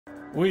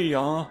We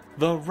are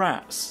the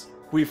rats.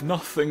 We've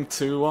nothing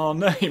to our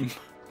name.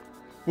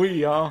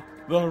 We are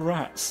the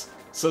rats.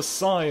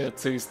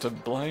 Society's to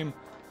blame.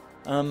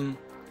 You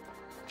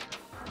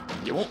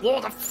want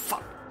what the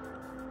fuck?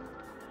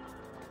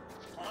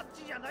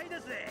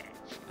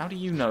 How do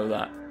you know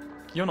that?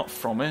 You're not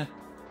from here.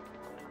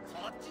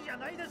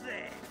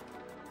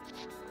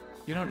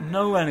 You don't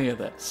know any of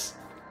this.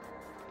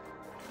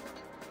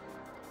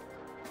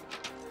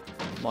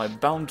 My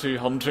bounty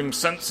hunting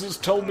senses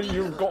tell me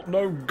you've got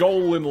no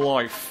goal in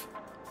life.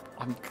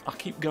 I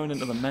keep going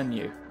into the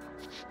menu.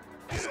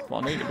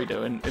 What I need to be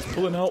doing is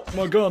pulling out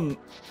my gun.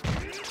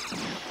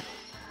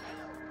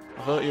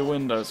 Avert your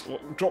windows.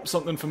 Drop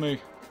something for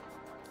me.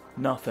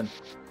 Nothing.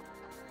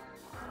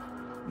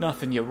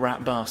 Nothing, you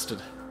rat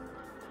bastard.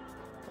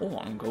 Oh,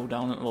 I can go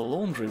down into the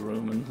laundry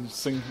room and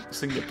sing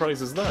your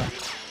praises there.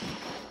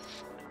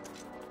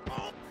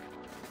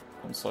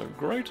 And so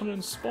great and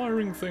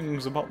inspiring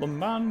things about the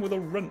man with a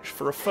wrench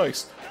for a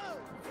face.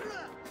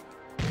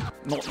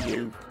 Not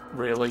you,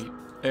 really.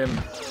 Him.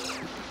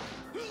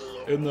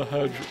 In the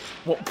hedge.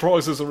 What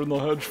prizes are in the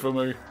hedge for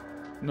me?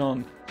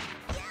 None.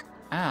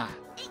 Ah.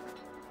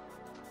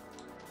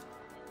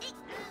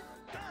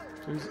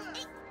 Please.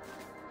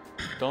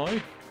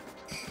 Die?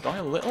 Die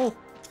a little?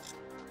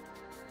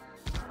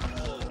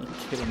 Are you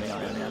kidding me?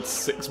 I only had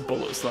 6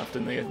 bullets left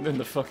in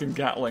the fucking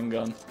Gatling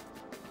gun.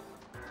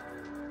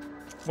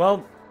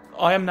 Well,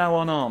 I am now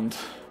unarmed.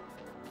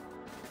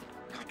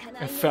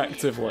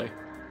 Effectively.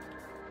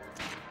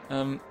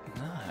 No.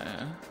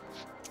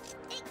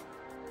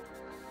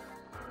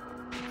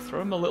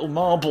 Throw my little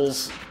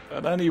marbles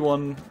at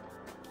anyone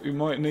who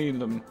might need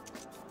them.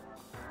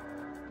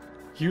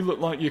 You look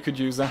like you could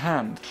use a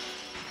hand.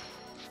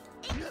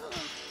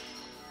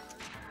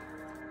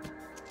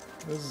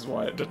 This is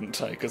why it didn't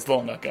take as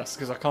long, I guess,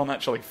 because I can't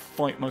actually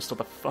fight most of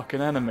the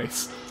fucking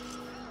enemies.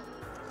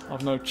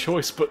 I've no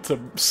choice but to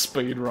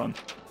speedrun.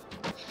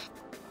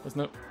 There's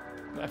no...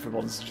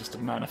 Everyone's just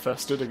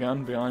manifested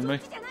again behind me.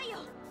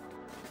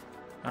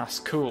 That's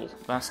cool.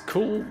 That's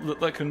cool that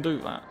they can do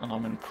that, and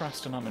I'm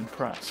impressed and I'm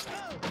impressed.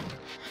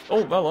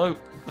 Oh, hello.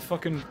 The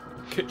fucking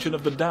kitchen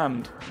of the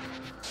damned.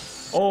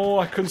 Oh,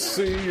 I can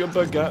see a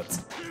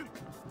baguette.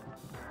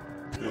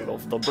 We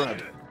love the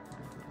bread.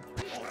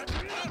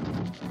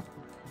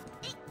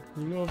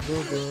 We love the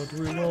bread,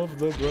 we love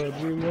the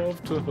bread, we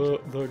love to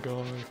hurt the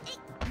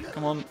guy.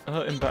 Come on,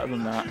 hurt him better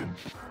than that.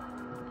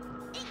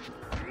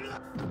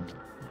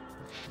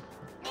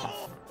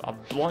 I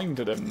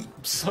blinded him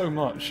so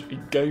much, he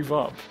gave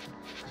up.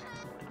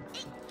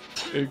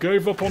 He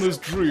gave up on his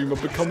dream of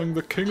becoming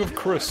the king of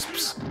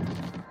crisps.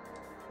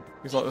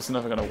 He's like, this is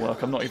never going to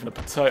work, I'm not even a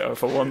potato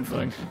for one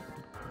thing.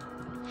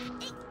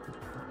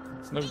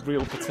 There's no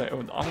real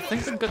potato. I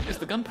think is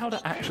the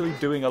gunpowder actually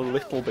doing a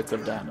little bit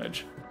of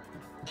damage?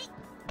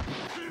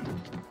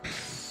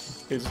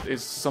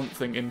 Is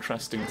something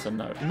interesting to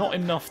note. Not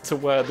enough to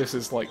where this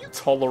is, like,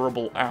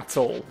 tolerable at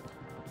all.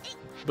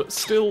 But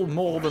still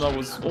more than I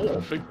was...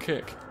 Oh, big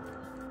kick.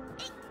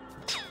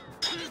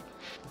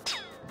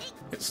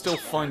 It's still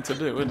fine to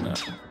do, isn't it?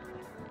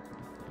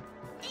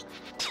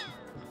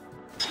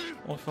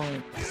 What if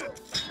I...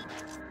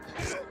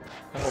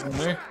 Pardon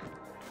me?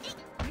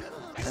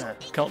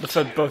 Can't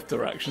defend both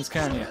directions,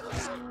 can you?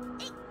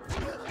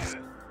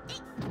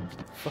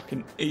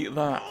 Fucking eat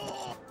that.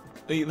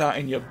 Eat that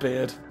in your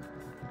beard.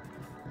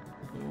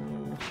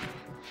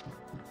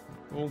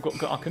 Oh,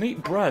 I can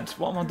eat bread.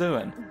 What am I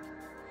doing?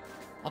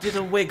 I did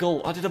a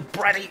wiggle. I did a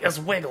bread eater's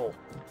wiggle.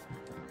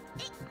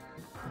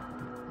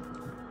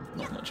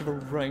 Not much of a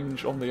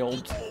range on the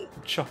old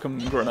chuck-em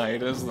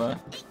grenade, is there?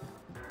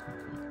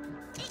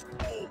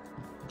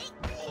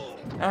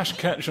 Ash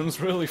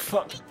Ketchum's really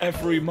fucked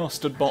every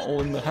mustard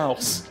bottle in the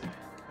house.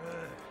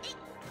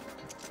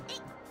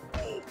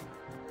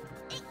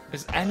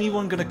 Is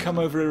anyone going to come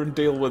over here and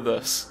deal with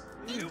this?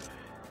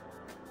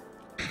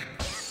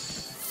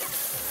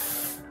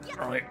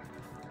 Right,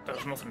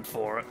 there's nothing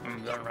for it.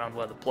 I'm going around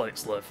where the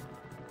plates live.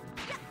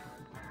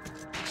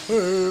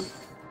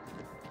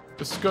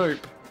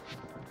 Escape.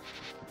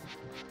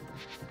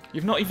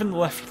 You've not even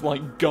left,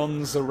 like,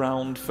 guns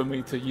around for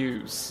me to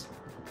use.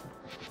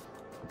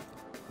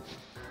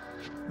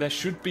 There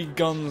should be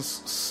guns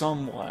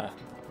somewhere.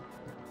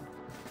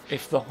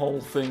 If the whole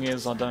thing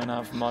is I don't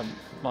have my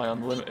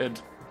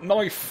unlimited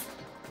knife.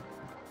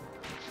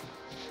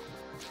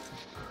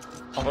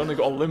 I've only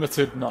got a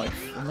limited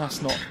knife, and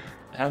that's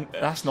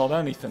not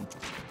anything.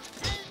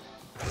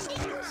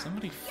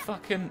 Somebody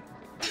fucking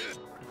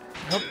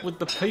help with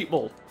the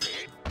people.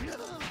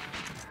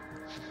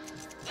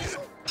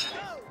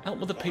 Help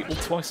with the people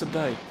twice a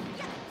day.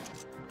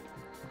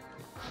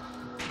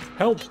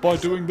 Help by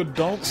doing the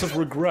dance of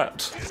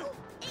regret.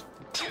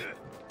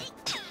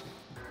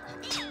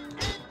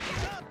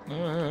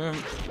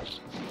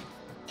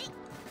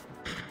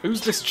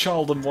 Who's this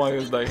child and why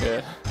are they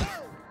here?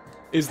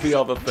 Is the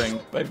other thing.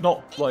 They've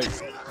not, like...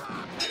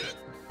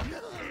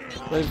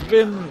 They've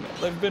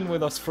been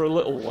with us for a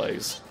little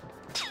ways,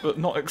 but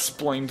not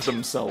explained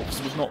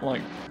themselves. We've not,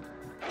 like...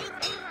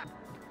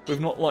 We've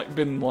not, like,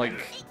 been,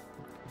 like...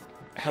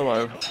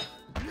 Hello.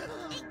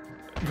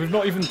 We've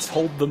not even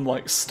told them,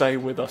 like, stay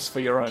with us for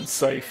your own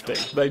safety.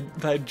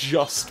 They're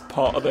just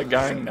part of the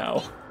gang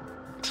now.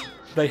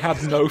 They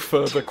had no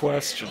further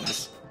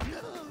questions.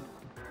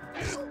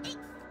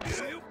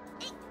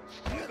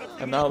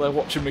 And now they're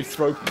watching me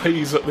throw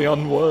peas at the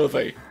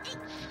unworthy.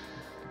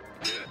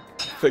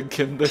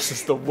 Thinking this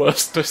is the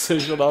worst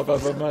decision I've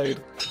ever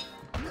made.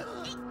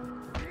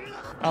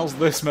 How's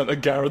this meant to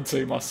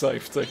guarantee my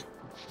safety?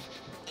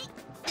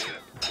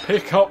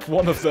 Pick up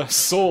one of their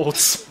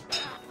swords!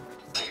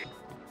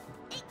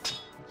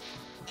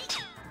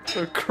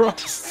 For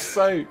Christ's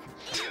sake!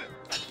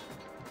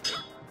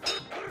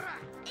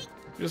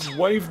 Just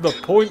wave the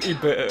pointy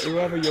bit at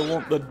whoever you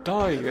want to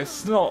die.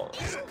 It's not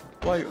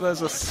like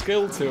there's a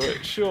skill to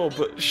it, sure,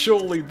 but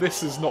surely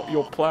this is not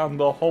your plan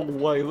the whole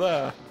way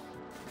there.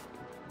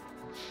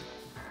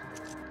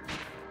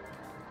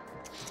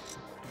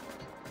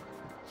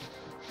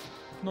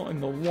 Not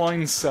in the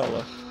wine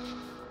cellar.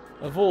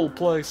 Of all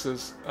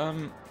places.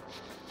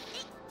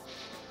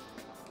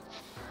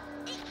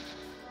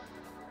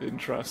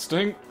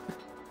 Interesting.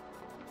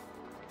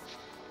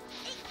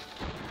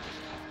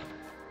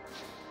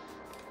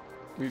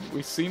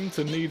 We seem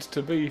to need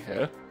to be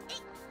here.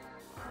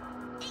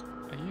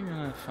 Are you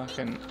gonna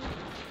fucking...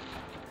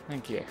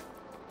 Thank you.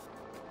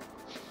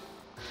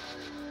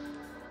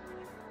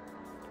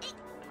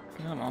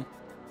 Come on.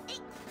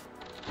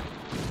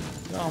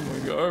 Down we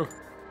go.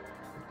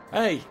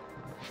 Hey!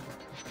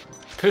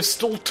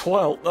 Pistol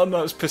 12. Oh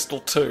no, it's Pistol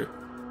 2.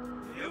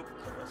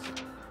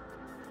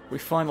 We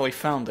finally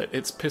found it.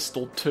 It's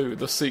Pistol 2,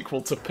 the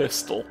sequel to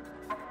Pistol.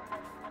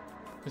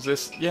 Is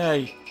this...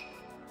 Yay!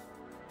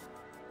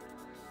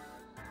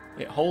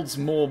 It holds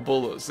more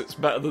bullets. It's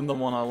better than the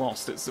one I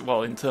lost. It's,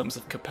 well, in terms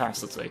of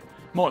capacity.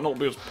 Might not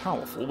be as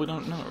powerful, we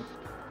don't know.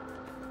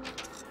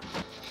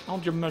 How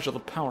do you measure the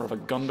power of a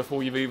gun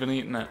before you've even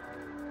eaten it?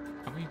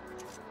 Are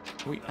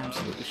we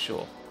absolutely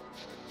sure?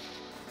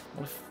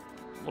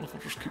 What if I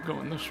just keep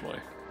going this way?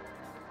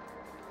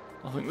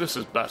 I think this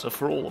is better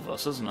for all of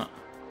us, isn't it?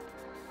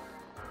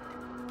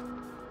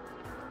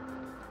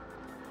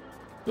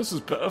 This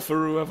is better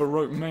for whoever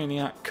wrote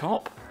Maniac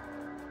Cop.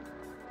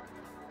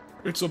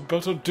 It's a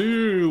better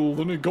deal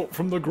than he got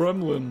from the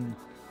Gremlin.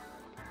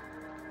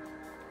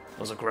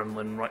 As a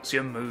Gremlin writes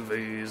your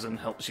movies and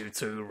helps you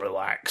to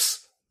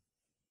relax.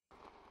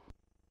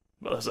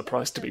 But there's a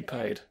price to be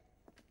paid.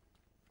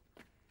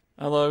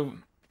 Hello,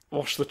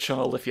 wash the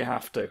child if you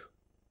have to.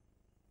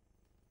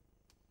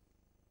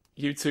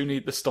 You two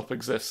need to stop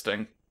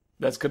existing.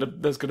 There's gonna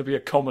be a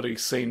comedy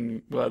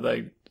scene where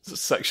they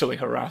sexually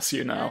harass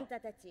you now.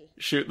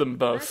 Shoot them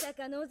both.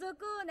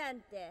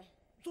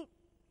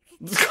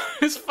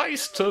 His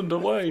face turned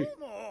away.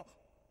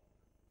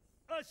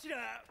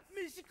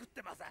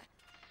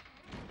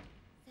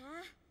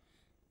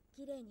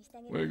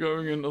 We're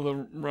going into the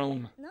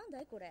realm.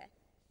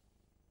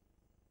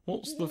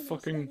 What's the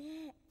fucking...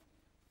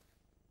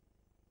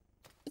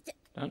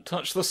 Don't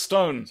touch the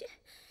stone.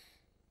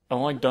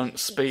 Oh, I don't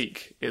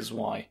speak, is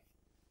why.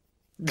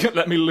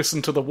 Let me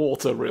listen to the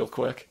water real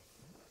quick.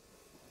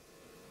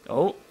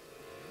 Oh.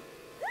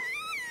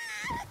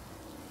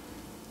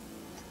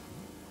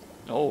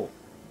 Oh.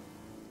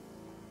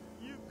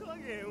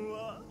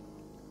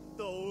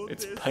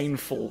 It's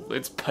painful.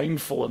 It's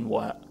painful and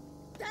wet.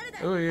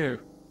 Who are you?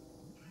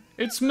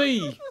 It's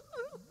me!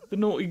 The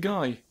naughty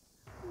guy.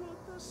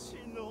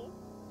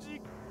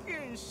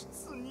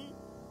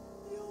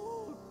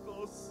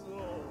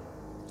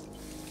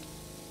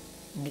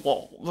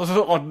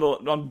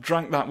 I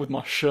drank that with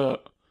my shirt.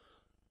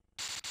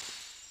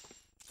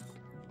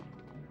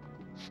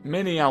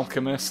 Mini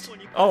alchemist.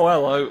 Oh,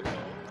 hello.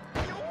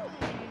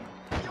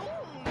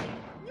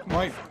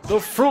 The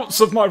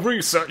fruits of my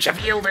research have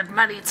yielded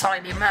many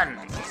tiny men.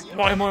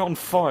 Why am I on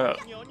fire?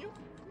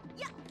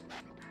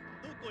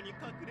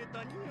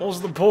 What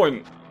was the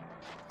point?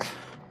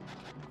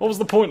 What was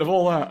the point of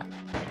all that?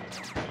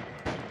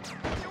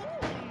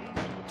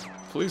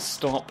 Please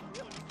stop.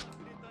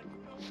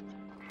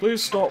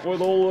 Please stop with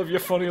all of your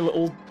funny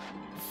little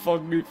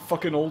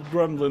fucking old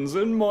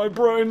gremlins in my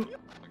brain.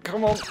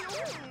 Come on.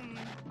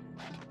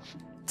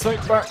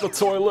 Take back the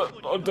toilet.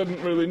 I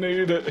didn't really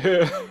need it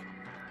here.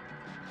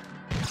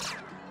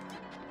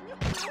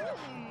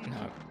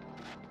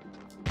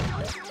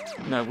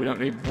 No, we don't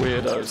need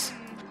weirdos.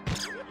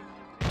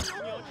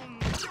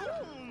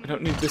 We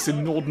don't need this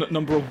inordinate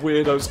number of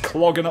weirdos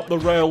clogging up the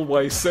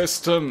railway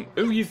system.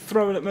 Who are you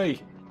throwing at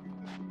me?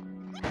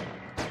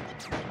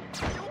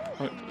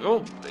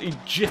 Oh, he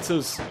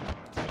jitters.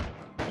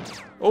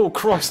 Oh,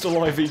 Christ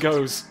alive, he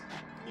goes.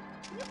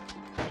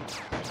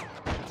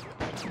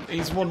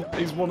 He's one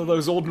of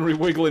those ordinary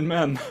wiggling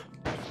men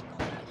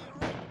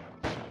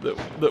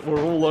that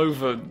were all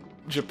over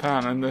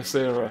Japan in this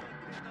era.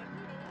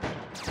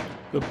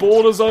 The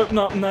borders open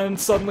up and then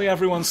suddenly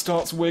everyone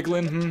starts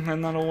wiggling,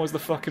 and that always the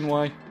fucking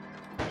way.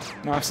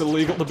 Now it's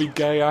illegal to be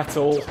gay at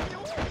all.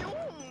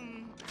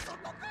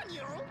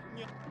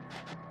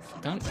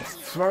 Don't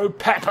throw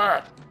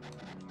pepper!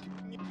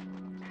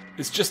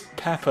 It's just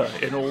Pepper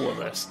in all of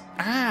this.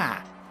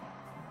 Ah!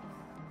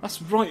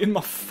 That's right in my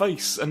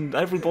face, and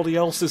everybody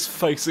else's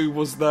face who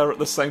was there at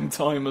the same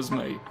time as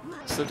me.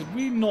 So did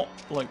we not,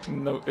 like,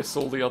 notice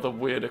all the other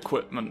weird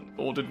equipment,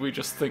 or did we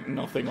just think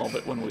nothing of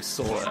it when we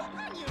saw it?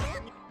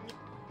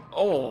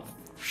 Oh,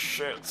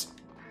 shit.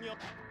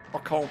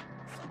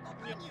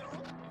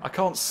 I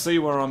can't see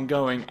where I'm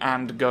going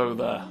and go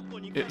there,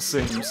 it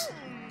seems.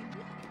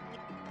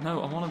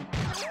 No, I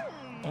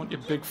want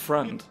your big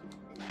friend.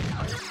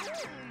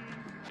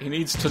 He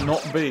needs to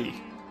not be.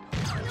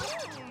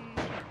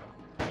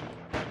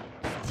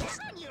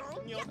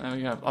 There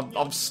we go.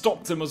 I've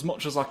stopped him as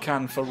much as I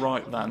can for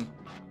right then.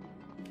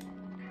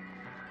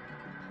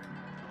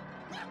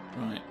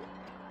 Right.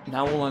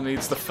 Now all I need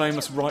is the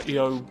famous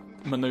rightio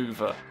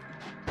maneuver.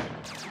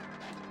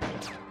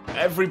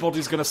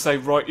 Everybody's gonna say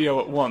rightio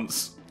at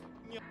once.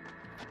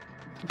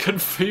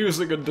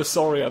 Confusing and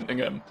disorienting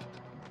him.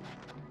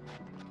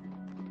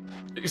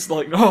 He's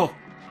like, oh,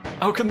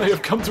 how can they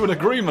have come to an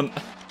agreement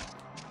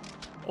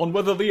on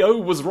whether the O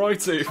was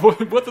righty,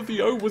 whether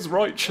the O was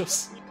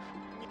righteous?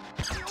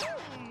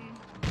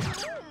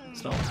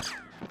 So,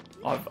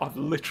 I've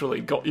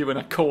literally got you in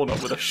a corner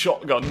with a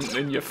shotgun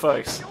in your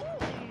face.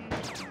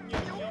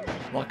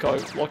 Like I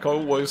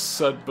always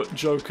said, but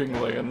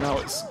jokingly, and now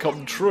it's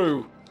come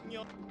true.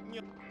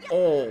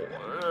 You're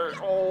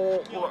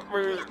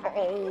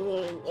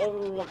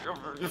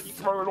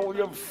throwing all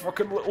your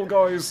fucking little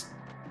guys.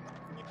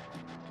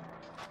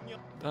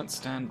 Don't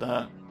stand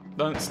there.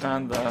 Don't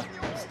stand there.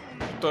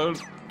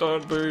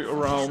 Don't be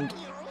around.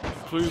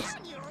 Please,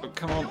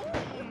 come on.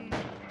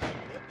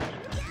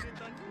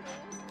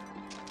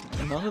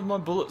 None of my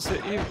bullets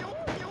hit you.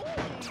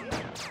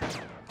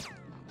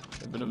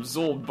 They've been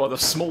absorbed by the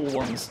small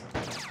ones.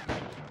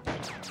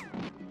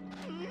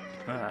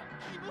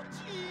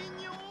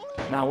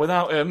 Now,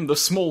 without him, the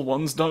small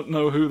ones don't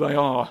know who they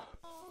are.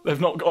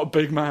 They've not got a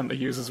big man to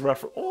use as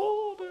reference.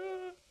 Oh,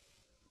 dear.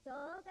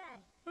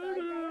 Oh,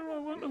 dear, I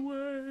went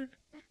away.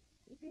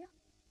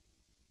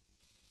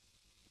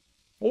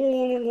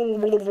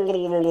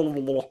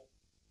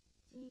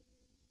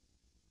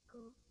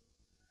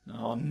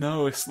 Oh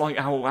no, it's like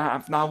how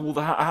all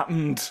that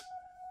happened.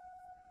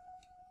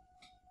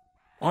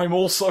 I'm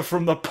also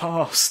from the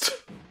past.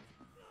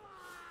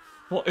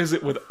 What is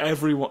it with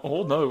everyone?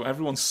 Oh no,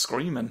 everyone's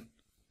screaming.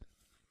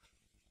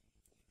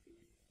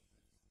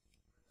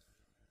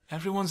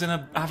 Everyone's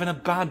having a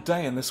bad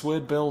day in this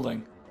weird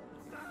building.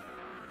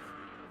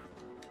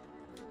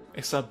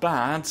 It's a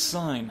bad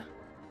sign.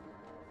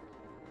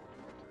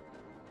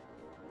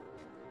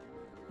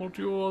 What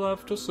do you all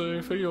have to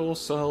say for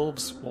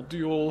yourselves? What do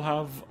you all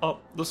have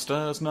up the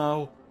stairs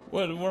now?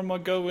 Where am I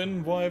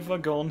going? Why have I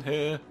gone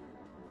here?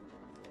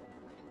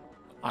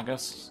 I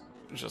guess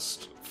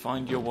just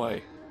find your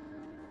way.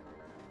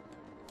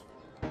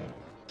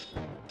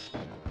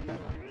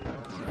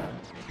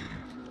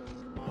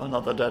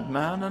 Another dead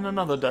man and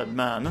another dead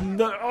man and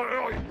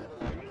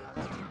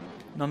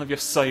none of your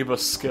saber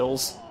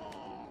skills.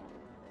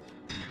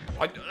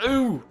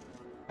 Ooh!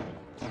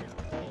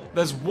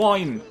 There's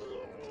wine.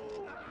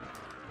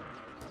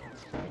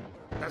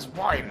 There's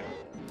wine.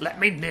 Let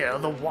me near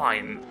the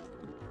wine.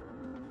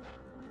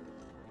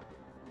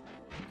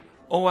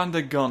 Oh, and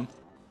a gun.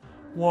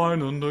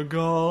 Wine and a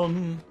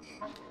gun.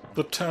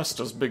 The test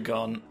has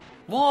begun.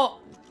 What?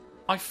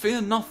 I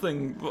fear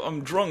nothing.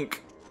 I'm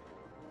drunk.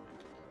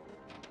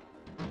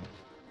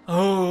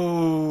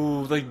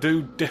 Oh, they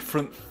do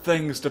different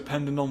things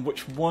depending on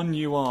which one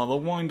you are. The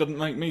wine doesn't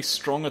make me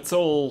strong at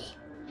all.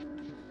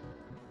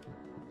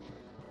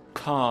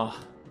 Pa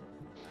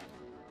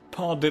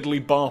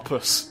diddly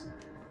barpus.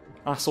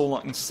 That's all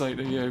I can say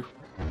to you.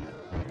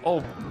 Oh,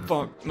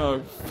 fuck,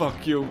 no,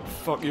 fuck you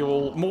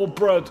all. More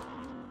bread!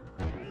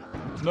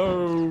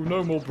 No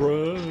more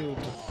bread.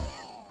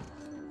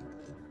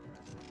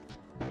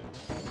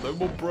 No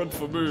more bread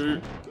for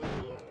me.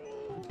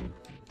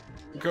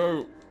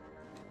 Going.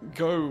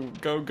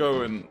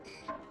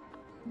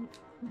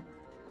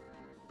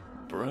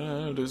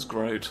 Bread is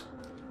great.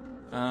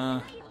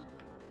 Now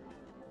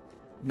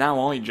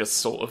I just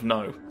sort of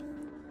know.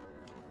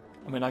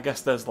 I mean, I guess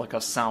there's like a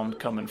sound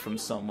coming from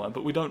somewhere,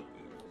 but we don't...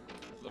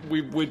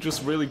 We're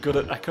just really good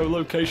at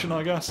echolocation,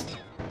 I guess.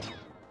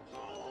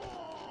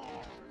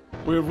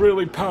 We're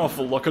really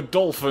powerful, like a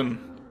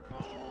dolphin.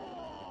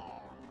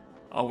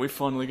 Are we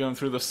finally going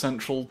through the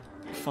central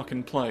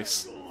fucking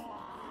place?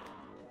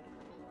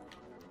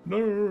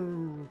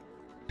 No!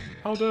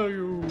 How dare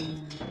you!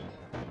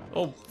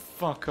 Oh,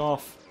 fuck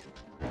off.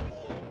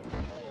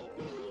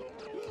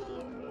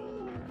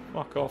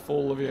 Fuck off,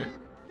 all of you.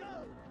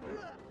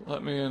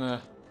 Let me in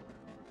here.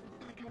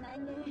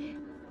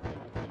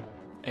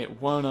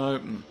 It won't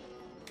open.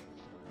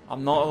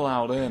 I'm not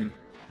allowed in.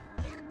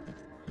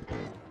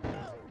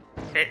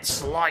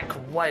 It's like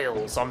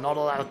Wales. I'm not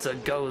allowed to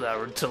go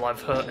there until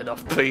I've hurt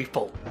enough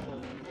people.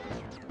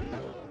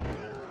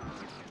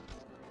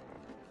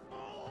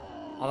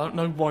 I don't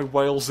know why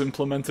Wales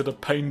implemented a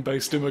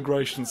pain-based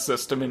immigration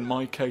system in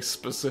my case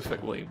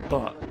specifically,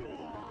 but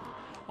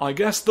I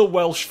guess the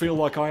Welsh feel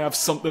like I have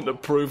something to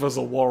prove as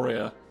a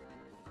warrior.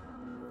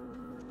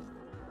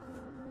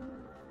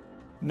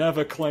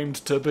 Never claimed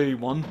to be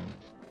one.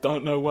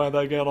 Don't know where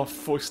they get off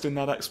foisting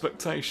that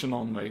expectation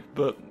on me,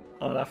 but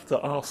I'd have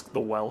to ask the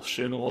Welsh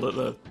in order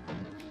to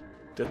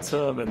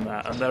determine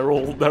that, and they're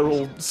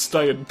all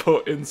staying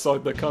put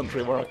inside the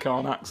country where I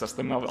can't access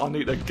them. I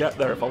need to get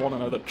there if I want to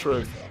know the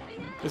truth.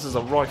 This is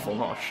a rifle,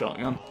 not a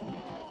shotgun.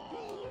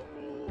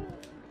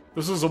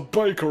 This is a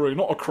bakery,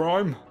 not a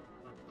crime.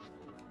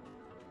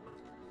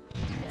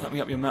 Let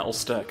me up your metal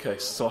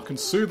staircase so I can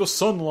see the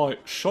sunlight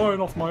shine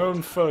off my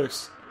own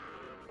face.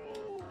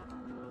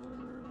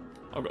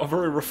 I've got a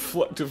very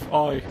reflective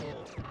eye.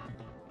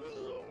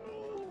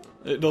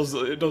 It does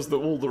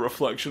all the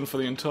reflection for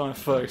the entire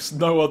face.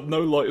 No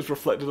light is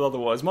reflected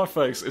otherwise. My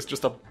face is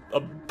just a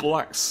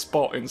black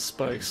spot in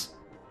space.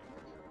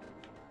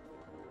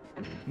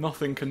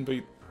 Nothing can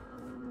be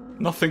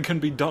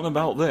done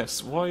about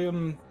this. Why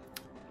you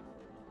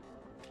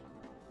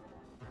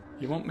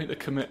want me to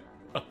commit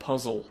a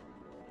puzzle?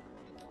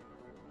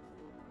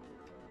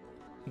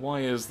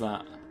 Why is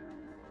that?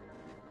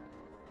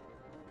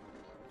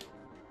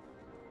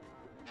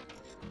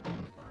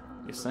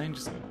 You're saying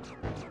just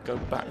go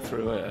back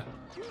through here?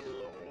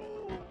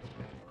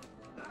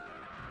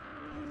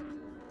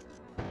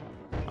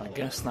 I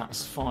guess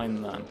that's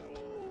fine then.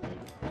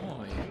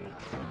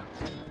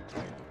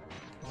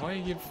 Why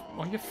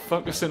are you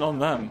focusing on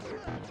them?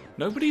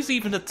 Nobody's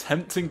even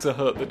attempting to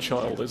hurt the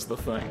child is the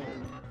thing.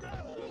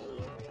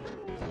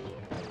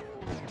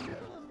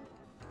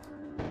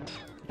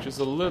 Which is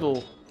a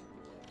little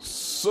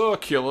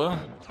circular,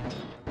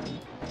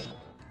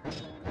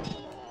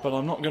 but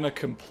I'm not going to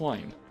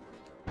complain.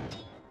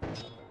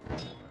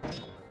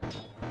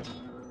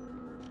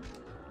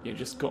 You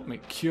just got me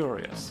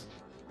curious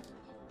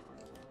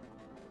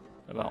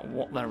about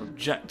what their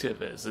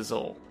objective is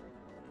all.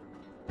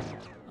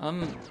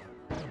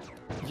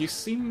 You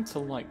seem to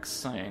like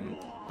saying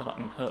that I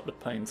can hurt the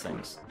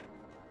paintings.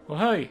 Well,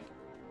 hey!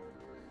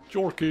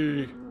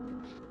 Jorky!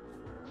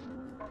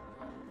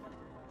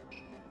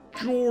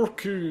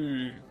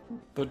 Jorky!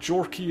 The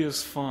Jorky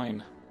is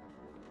fine.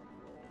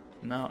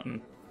 Now I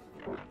can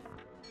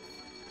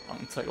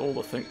take all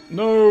the things.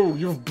 No!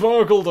 You've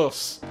burgled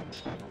us!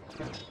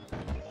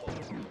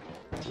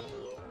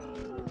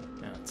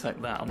 Yeah,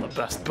 take that. I'm the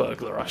best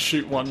burglar. I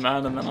shoot one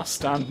man and then I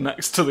stand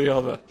next to the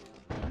other.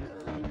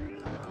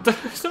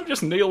 Don't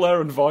just kneel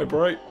there and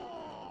vibrate.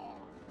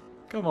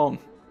 Come on.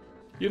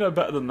 You know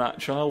better than that,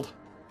 child.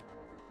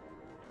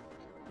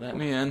 Let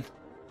me in.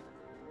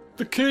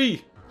 The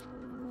key!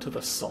 To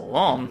the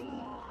salon?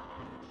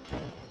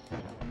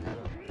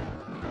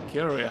 I'm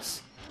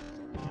curious.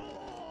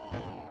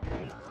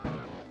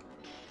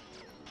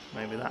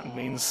 Maybe that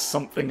means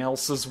something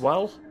else as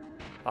well?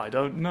 I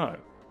don't know.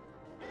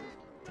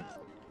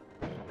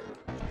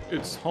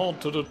 It's hard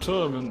to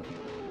determine.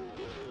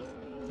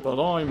 But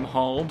I'm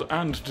hard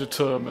and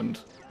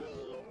determined.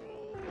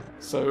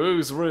 So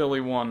who's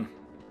really won,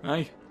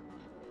 eh?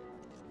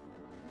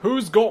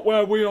 Who's got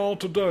where we are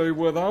today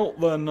without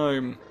their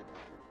name?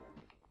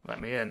 Let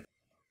me in.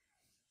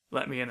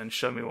 Let me in and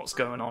show me what's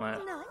going on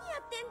here.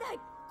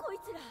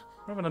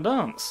 We're having a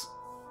dance.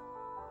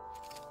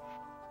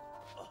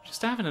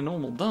 Just having a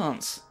normal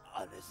dance.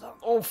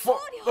 Oh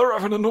fuck, they're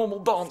having a normal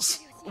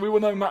dance. We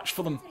were no match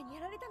for them.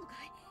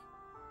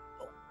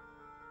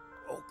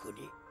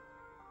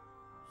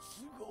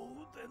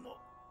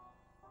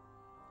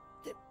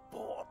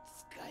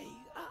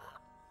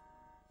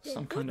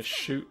 Some kind of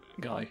shoot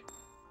guy.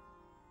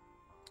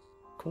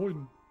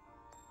 Coin.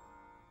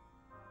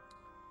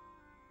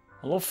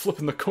 I love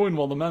flipping the coin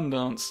while the men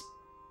dance.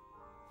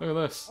 Look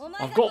at this.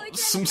 I've got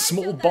some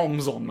small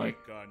bombs on me.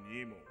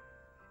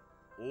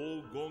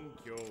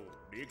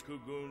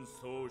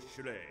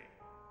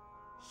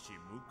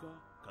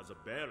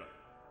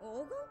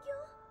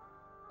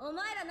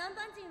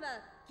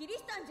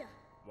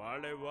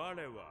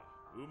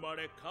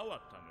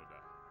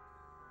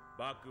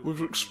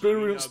 We've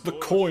experienced the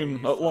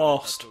coin at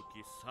last.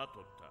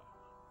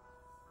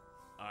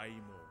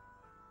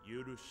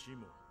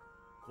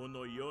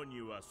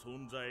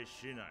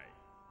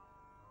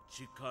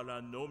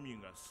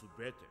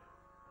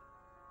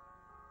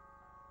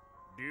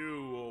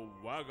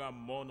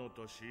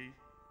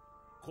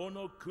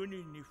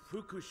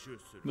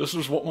 This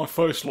is what my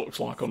face looks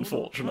like,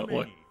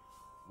 unfortunately.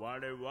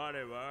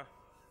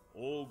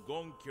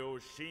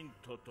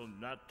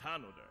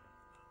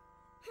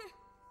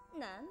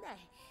 なんだい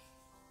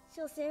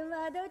所詮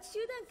は仇討ち集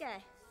団か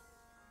い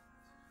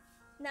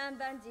南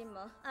蛮人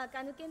も垢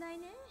抜けない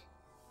ね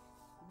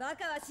バ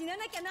カは死な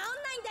なきゃ治んないん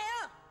だ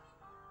よ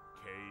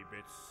軽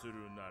蔑する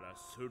なら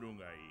する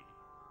がいい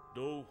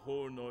同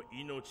胞の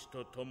命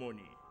ととも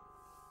に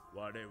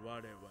我々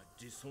は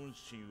自尊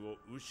心を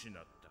失っ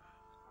た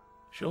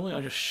Surely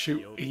I just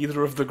shoot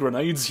either of the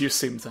grenades you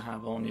seem to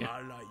have on you. あ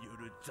らゆ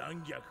る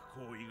残虐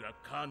行為が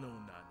可能な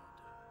のだ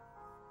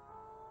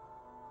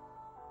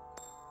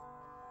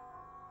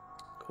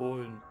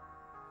Coin.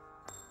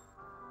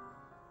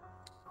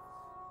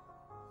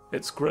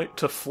 It's great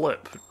to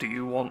flip. Do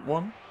you want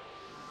one?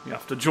 You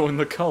have to join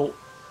the cult.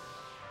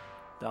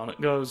 Down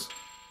it goes.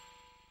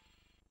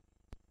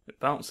 It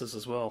bounces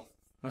as well.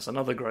 That's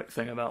another great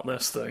thing about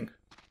this thing.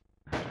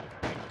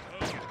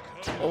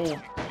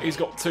 Oh, he's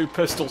got 2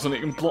 pistols and he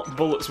can block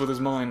bullets with his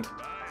mind.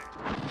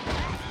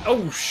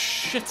 Oh,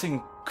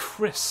 shitting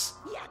Chris.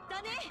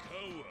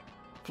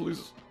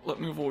 Please, let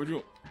me avoid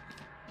you.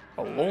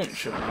 A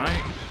launcher,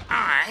 right?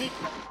 Aye.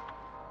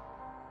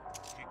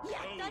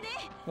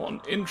 What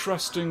an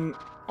interesting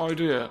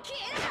idea.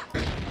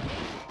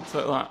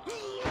 Take that.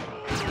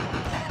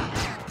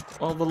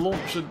 Well, the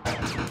launcher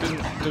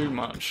didn't do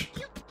much.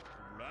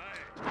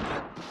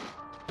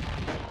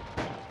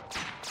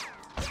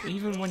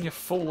 Even when you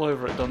fall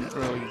over, it doesn't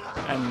really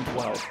end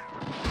well.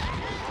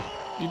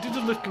 You did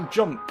a little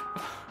jump.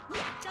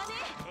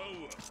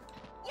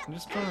 I'm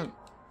just trying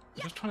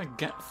to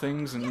get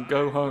things and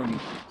go home.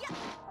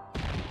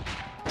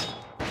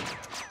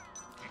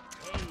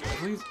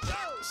 Please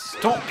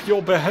stop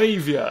your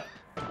behaviour.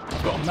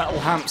 I've got a metal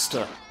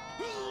hamster.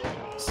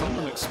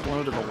 Something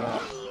exploded a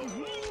lot.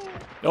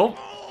 Oh,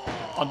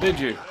 I did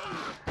you.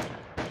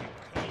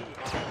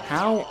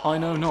 How? I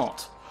know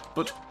not.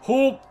 But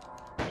who?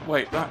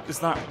 Wait, is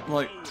that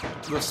like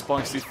the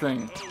spicy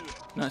thing?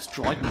 No, it's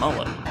dried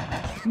mullet.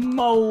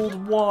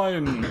 Mulled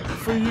wine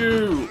for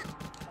you.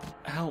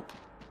 Help.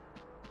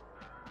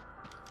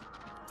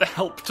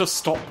 Help to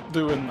stop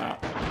doing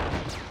that.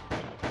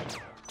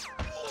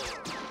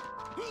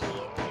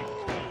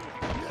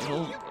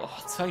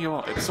 I'll tell you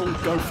what, it's all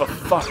go for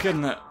fuck,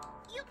 isn't it?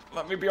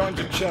 Let me behind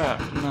your chair.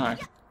 No.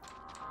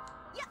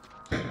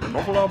 You're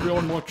not allowed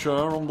behind my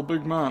chair, I'm the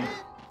big man.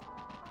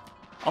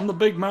 I'm the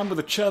big man with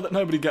a chair that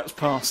nobody gets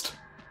past.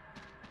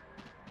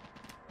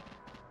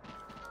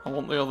 I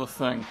want the other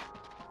thing.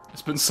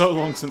 It's been so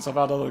long since I've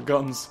had other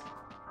guns.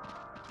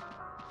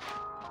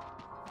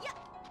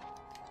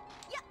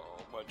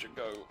 Oh, where'd you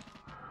go?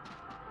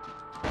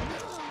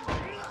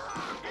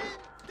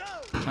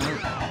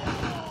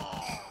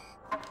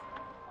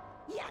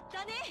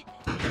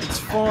 It's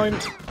fine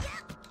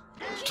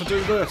to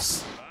do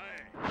this.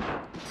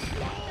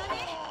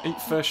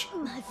 Eat fish.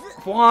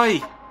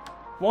 Why?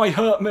 Why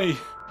hurt me?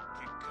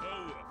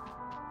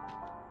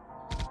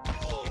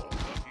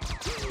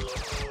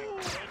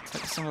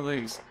 Take some of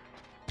these.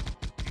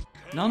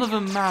 None of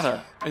them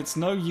matter. It's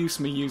no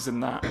use me using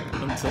that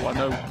until I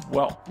know,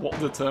 well, what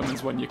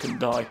determines when you can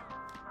die.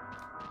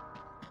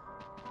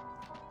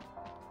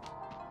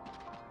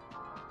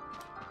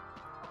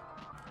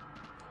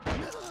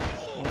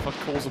 What if I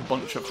cause a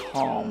bunch of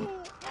harm?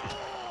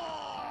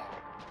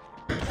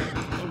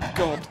 Oh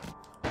god.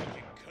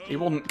 He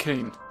wasn't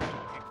keen.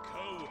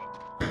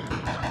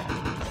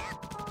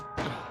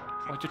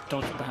 Why'd you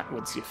dodge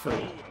backwards, you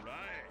fool?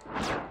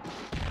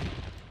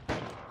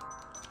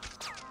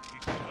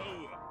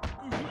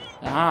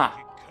 Ah!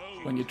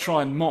 When you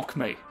try and mock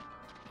me,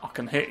 I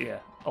can hit you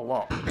a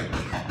lot.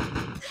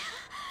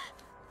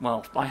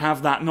 Well, I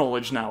have that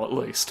knowledge now, at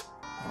least.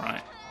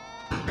 Alright.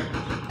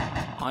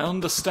 I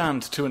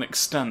understand to an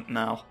extent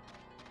now.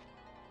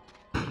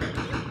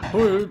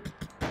 Oh,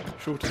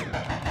 shoot.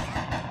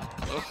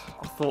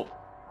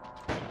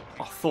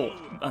 I thought,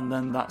 and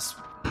then that's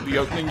the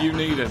opening you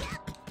needed.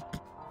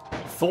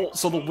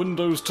 Thoughts are the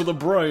windows to the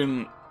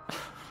brain.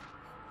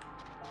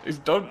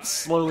 Don't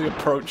slowly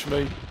approach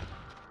me.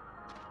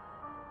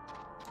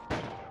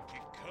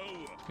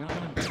 You're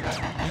not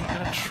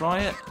gonna try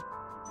it?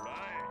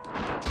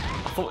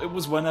 I thought it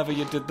was whenever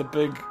you did the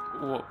big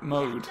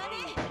mode.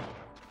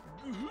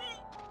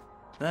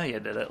 There you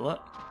did it,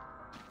 look.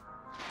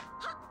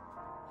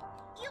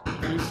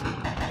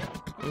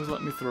 Please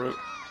let me through.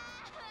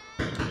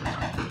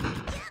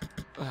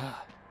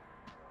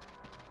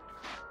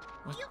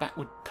 Where's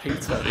Backward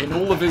Peter in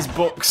all of his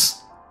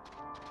books?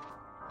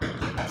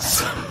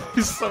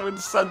 He's so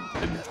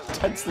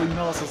intensely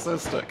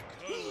narcissistic.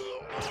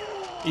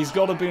 He's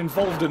got to be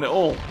involved in it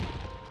all.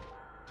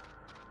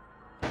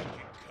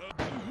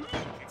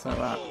 Take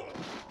that.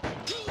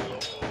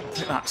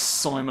 Take that,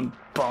 Simon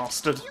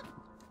bastard.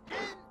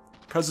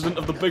 President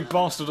of the Big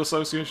Bastard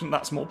Association.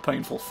 That's more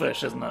painful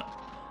fish, isn't it?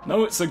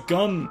 No, it's a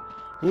gun.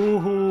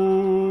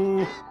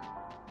 Woohoo!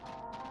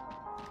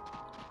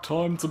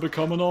 Time to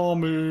become an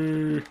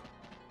army.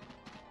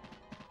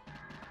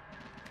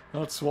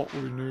 That's what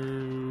we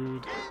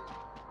need.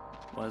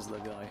 Where's the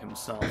guy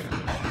himself?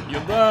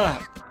 You're there!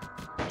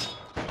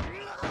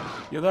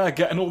 You're there,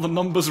 getting all the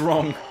numbers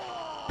wrong.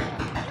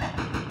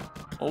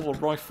 Oh, a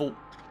rifle.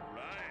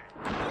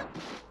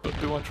 But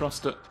do I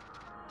trust it?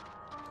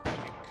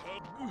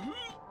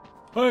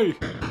 Hey!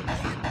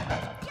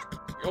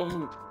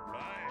 Oh.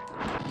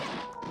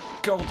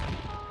 God.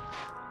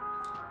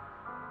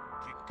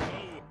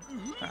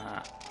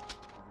 Ah.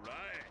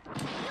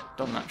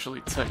 Doesn't actually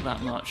take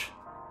that much.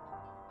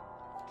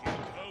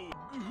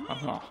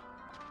 Aha.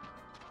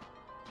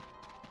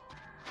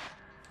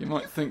 You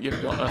might think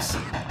you've got us.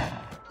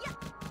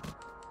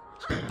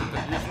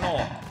 But you've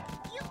not.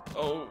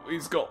 Oh,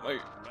 he's got me.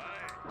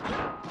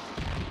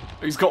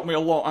 He's got me a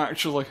lot,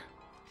 actually.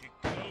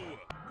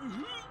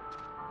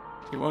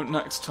 You won't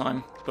next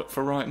time, but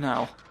for right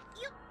now,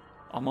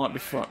 I might be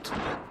fucked.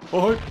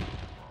 Oh!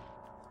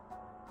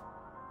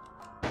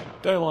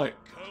 Daylight.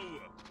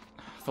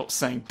 I thought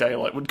saying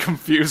daylight would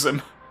confuse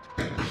him.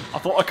 I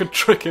thought I could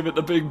trick him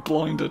into being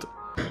blinded.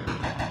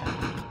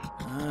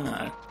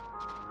 No.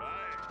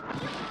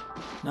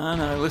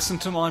 No, listen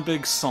to my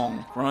big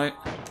song, right?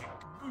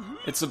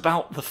 It's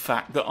about the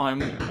fact that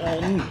I'm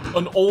on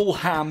an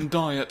all-ham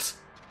diet.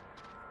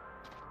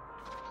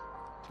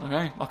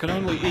 Okay? I can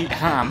only eat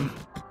ham.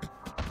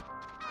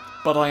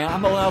 But I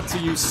am allowed to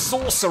use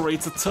sorcery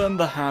to turn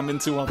the ham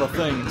into other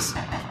things.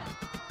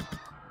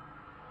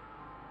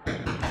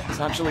 It's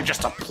actually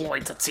just a ploy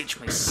to teach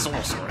me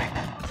sorcery.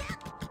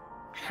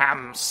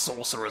 Ham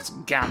Sorcerer's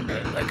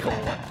Gambit, they call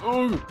it.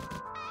 Ooh!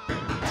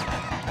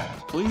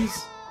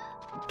 Please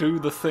do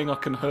the thing I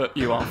can hurt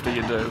you after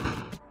you do.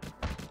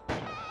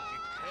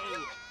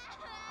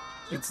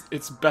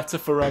 It's better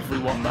for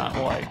everyone that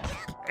way.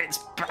 It's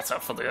better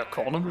for the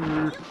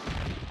economy.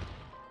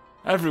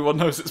 Everyone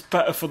knows it's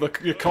better for the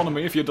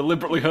economy if you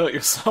deliberately hurt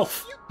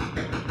yourself.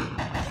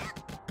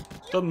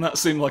 Doesn't that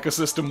seem like a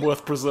system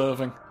worth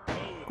preserving?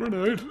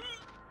 Grenade.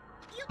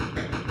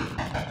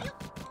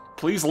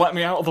 Please let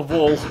me out of the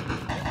wall.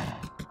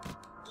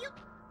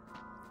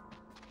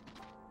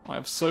 I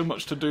have so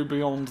much to do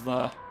beyond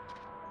there.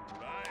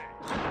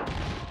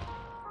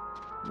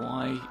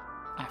 Why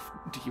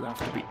do you have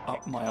to be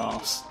up my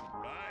arse?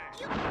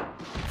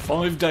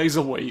 5 days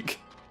a week.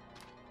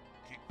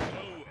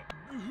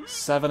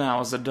 7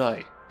 hours a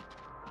day.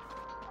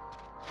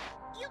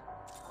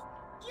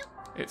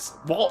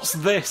 What's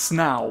this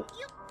now?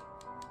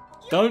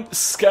 Don't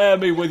scare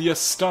me with your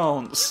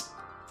stance.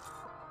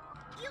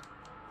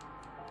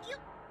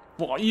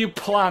 What are you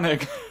planning?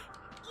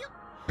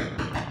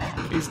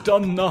 He's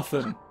done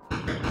nothing.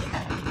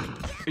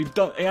 He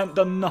ain't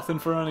done nothing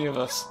for any of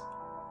us.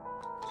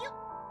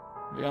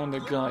 Behind a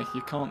guy,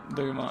 you can't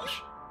do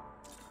much.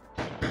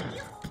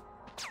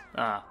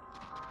 Ah.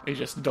 He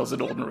just does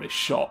an ordinary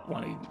shot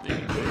when he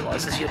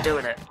realises you're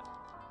doing it.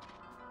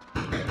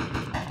 Oh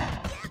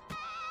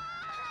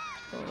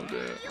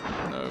dear,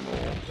 no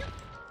more.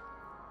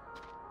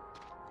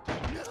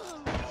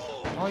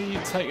 Why are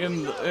you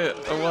taking it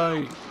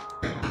away?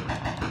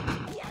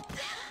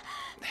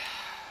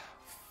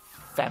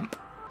 Femp.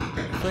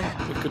 I think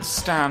we could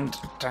stand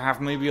to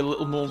have maybe a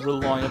little more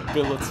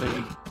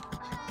reliability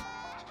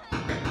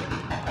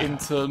in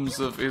terms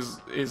of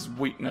his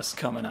weakness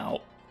coming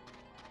out.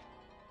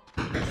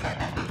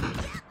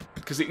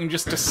 Because he can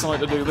just decide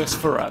to do this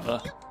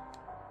forever.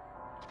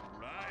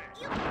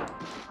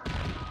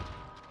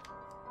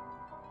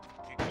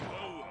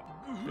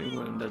 Be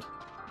wounded.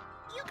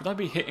 Could I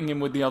be hitting him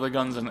with the other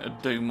guns and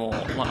it'd do more?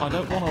 Like, I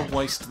don't want to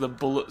waste the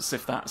bullets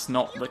if that's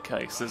not the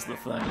case, is the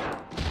thing. I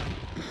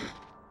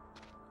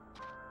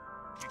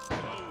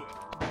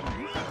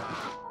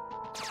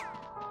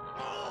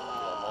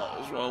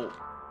might as well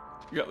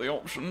get the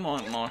option,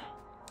 mightn't I?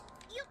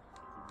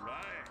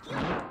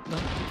 No,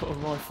 put a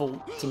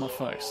rifle to my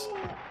face.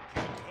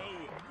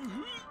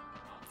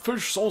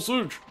 Fish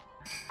sausage!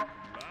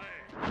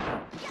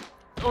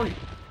 Oi!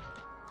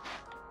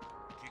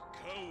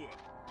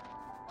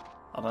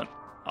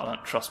 I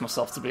don't trust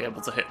myself to be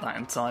able to hit that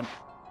in time.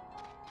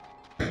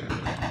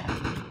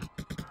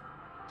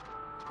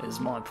 Is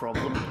my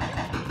problem.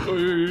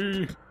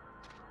 Oi!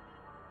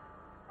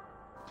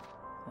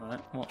 Right,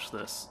 watch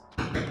this.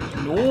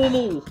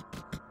 Normal!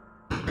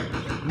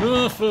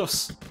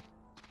 Nervous!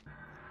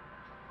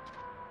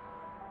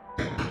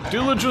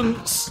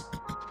 Diligence!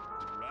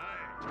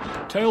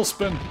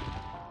 Tailspin!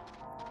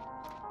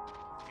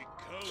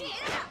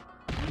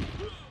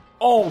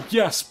 Oh,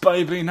 yes,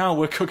 baby, now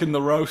we're cooking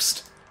the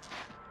roast.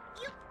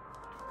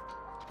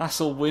 That's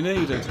all we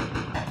needed.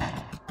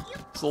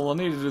 That's all I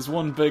needed is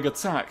one big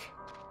attack.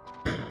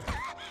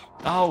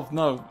 Oh,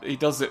 no, he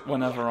does it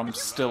whenever I'm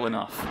still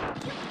enough.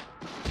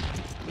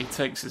 He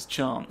takes his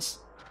chance.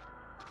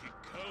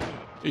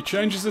 He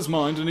changes his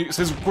mind and eats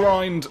his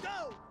grind.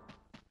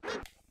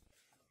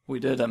 We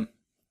did him.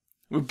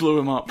 We blew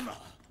him up.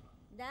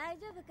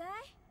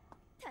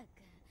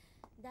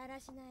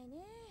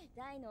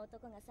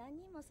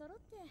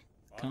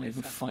 Can't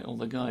even fight all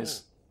the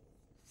guys.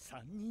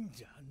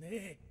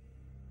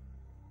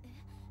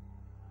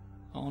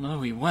 Oh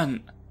no, he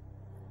went.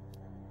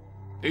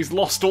 He's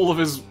lost all of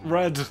his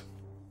red.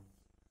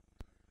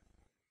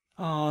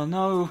 Oh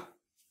no.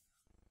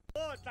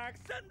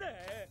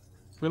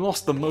 We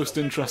lost the most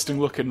interesting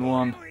looking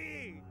one.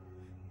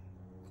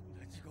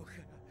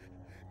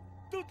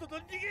 Oh,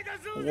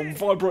 I'm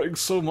vibrating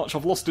so much,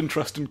 I've lost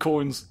interest in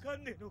coins.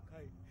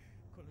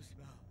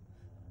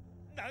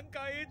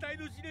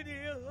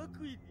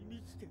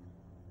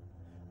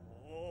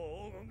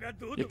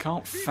 You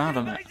can't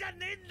fathom it.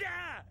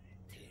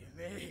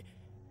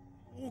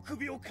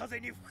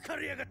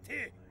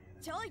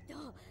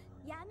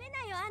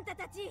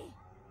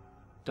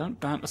 Don't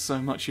banter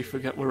so much you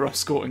forget we're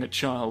escorting a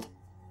child.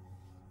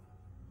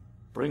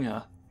 Bring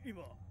her.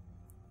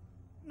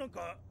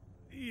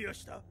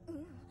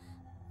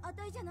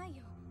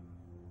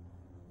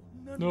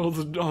 No,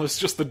 it's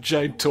just the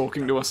Jade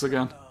talking to us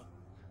again.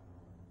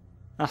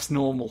 That's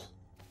normal.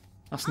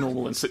 That's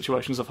normal in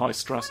situations of high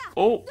stress.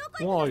 Oh,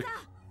 why?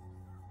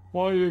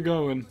 Why are you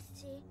going?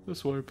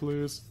 This way,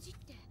 please.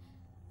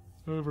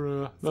 Over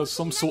here. There's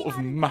some sort of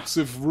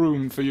massive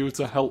room for you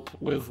to help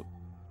with.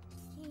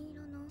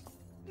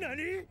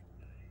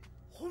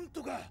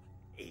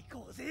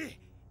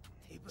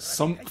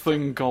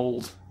 Something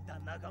gold.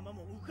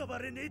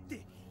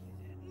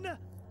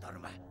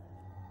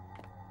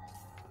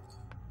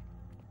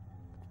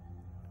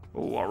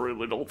 Oh, I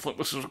really don't think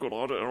this is a good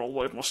idea. I'll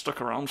wave my stick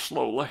around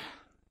slowly.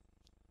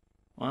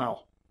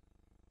 Wow.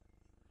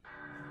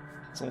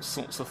 There's all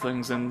sorts of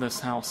things in this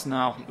house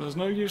now. There's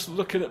no use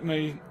looking at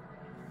me.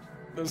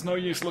 There's no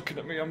use looking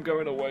at me. I'm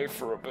going away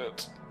for a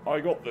bit. I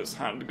got this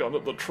handgun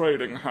at the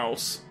trading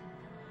house.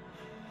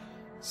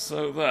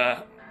 So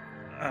there.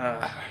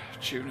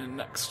 Tune in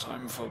next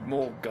time for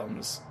more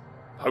guns.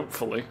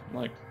 Hopefully.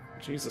 Like,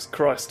 Jesus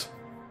Christ.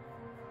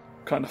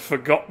 Kind of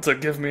forgot to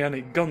give me any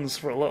guns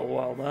for a little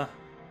while there.